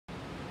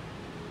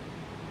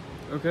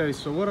Okay,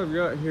 so what I've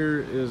got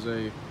here is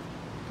a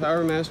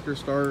Powermaster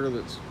starter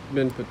that's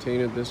been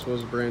patinaed. This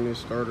was a brand new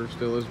starter,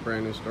 still is a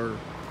brand new starter,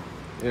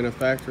 and a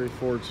factory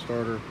Ford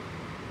starter.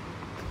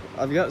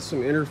 I've got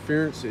some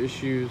interference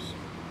issues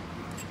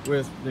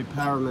with the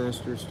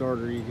Powermaster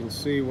starter. You can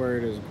see where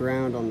it is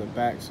ground on the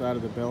back side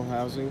of the bell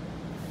housing.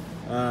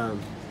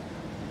 And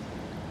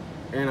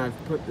I've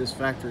put this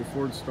factory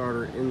Ford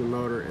starter in the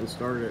motor and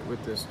started it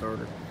with this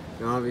starter.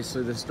 Now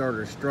obviously the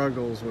starter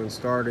struggles when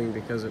starting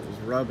because it was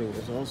rubbing.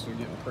 It's also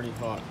getting pretty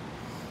hot.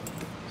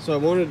 So I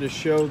wanted to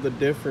show the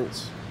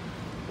difference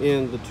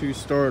in the two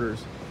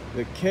starters.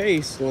 The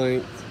case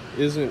length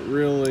isn't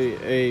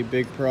really a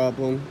big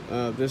problem.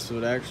 This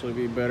would actually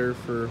be better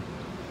for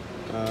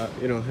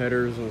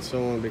headers and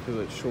so on because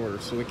it's shorter.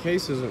 So the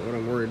case isn't what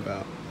I'm worried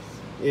about.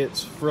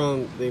 It's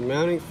from the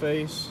mounting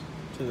face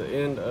to the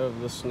end of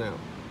the snout.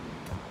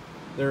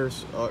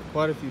 There's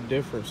quite a few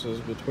differences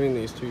between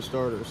these two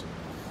starters.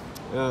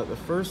 The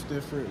first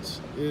difference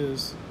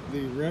is the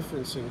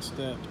referencing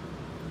step,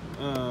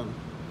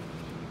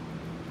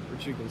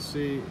 which you can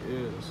see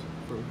is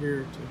from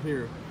here to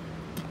here.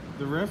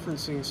 The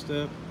referencing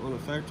step on a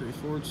factory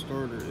Ford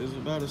starter is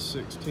about a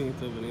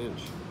 1/16 of an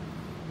inch.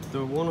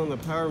 The one on the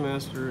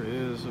Powermaster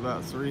is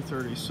about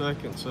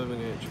 3/32 of an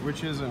inch,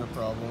 which isn't a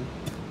problem.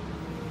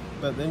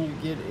 But then you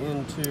get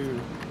into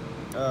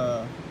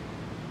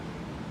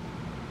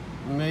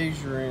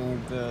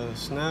measuring the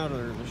snout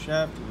or the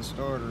shaft of the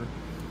starter,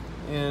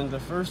 and the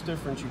first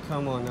difference you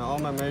come on, now all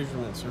my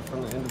measurements are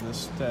from the end of this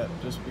step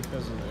just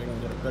because I can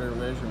get a better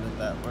measurement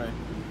that way.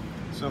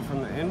 So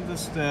from the end of the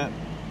step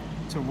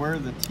to where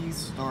the teeth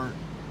start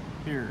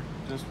here,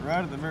 just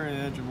right at the very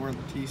edge of where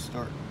the teeth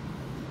start,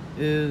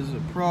 is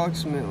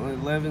approximately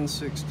 1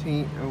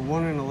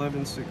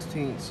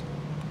 11/16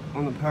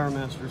 on the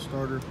Powermaster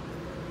starter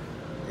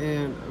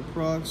and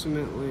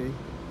approximately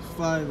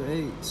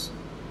 5/8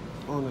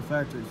 on the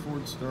factory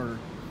Ford starter.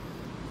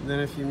 Then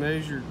if you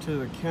measure to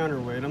the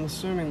counterweight, I'm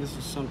assuming this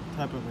is some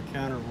type of a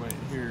counterweight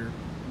here,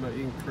 but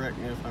you can correct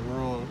me if I'm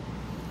wrong,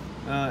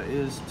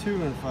 is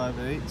 2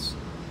 5/8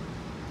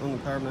 on the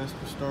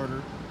Powermaster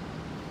starter.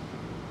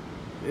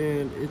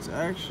 And it's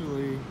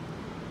actually,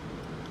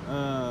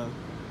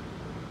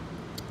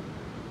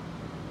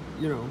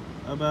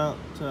 about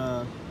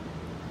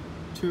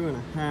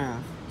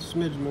 2.5,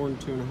 smidge more than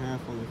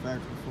 2.5 on the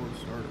factory Ford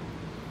starter.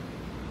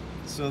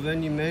 So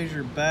then you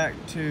measure back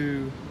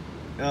to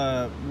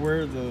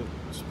where the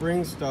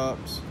spring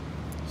stops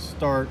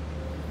start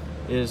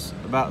is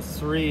about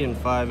 3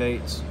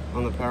 5/8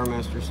 on the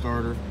Powermaster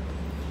starter,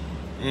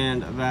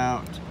 and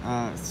about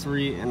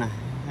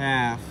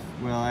 3.5,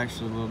 well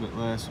actually a little bit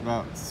less,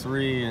 about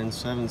 3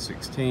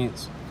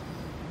 7/16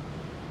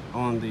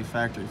 on the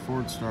factory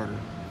Ford starter.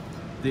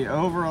 The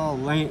overall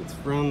length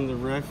from the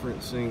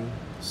referencing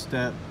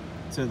step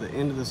to the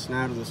end of the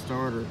snout of the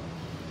starter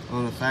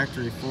on the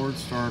factory Ford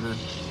starter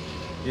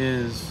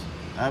is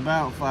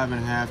about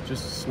 5.5,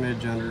 just a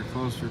smidge under,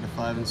 closer to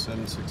 5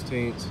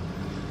 7/16.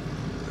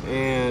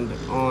 And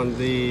on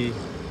the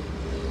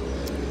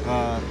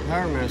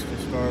Powermaster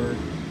starter,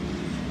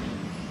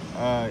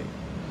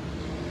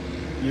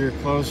 you're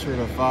closer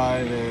to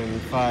 5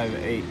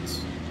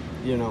 5/8,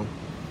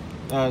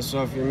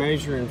 so if you're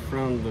measuring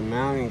from the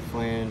mounting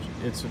flange,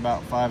 it's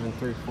about 5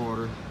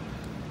 3/4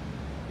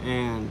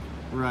 and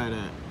right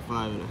at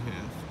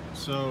 5.5.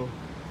 So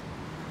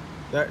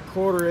that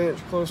 1/4 inch,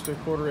 close to a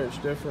 1/4 inch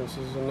difference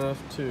is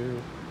enough to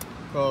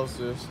cause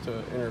this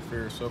to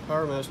interfere. So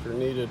Powermaster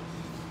needed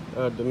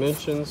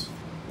dimensions,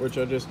 which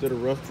I just did a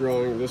rough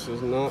drawing. This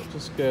is not to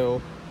scale.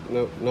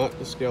 No, not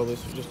to scale.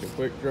 This is just a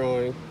quick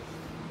drawing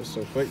with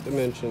some quick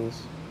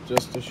dimensions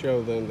just to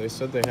show them. They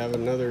said they have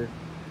another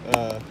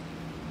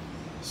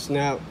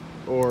snout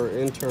or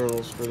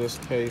internals for this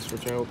case,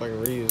 which I hope I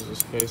can reuse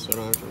this case so I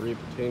don't have to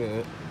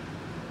repatina it.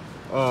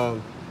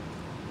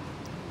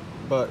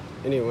 But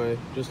anyway,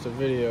 just a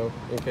video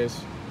in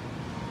case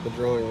the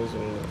drawing isn't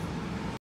enough.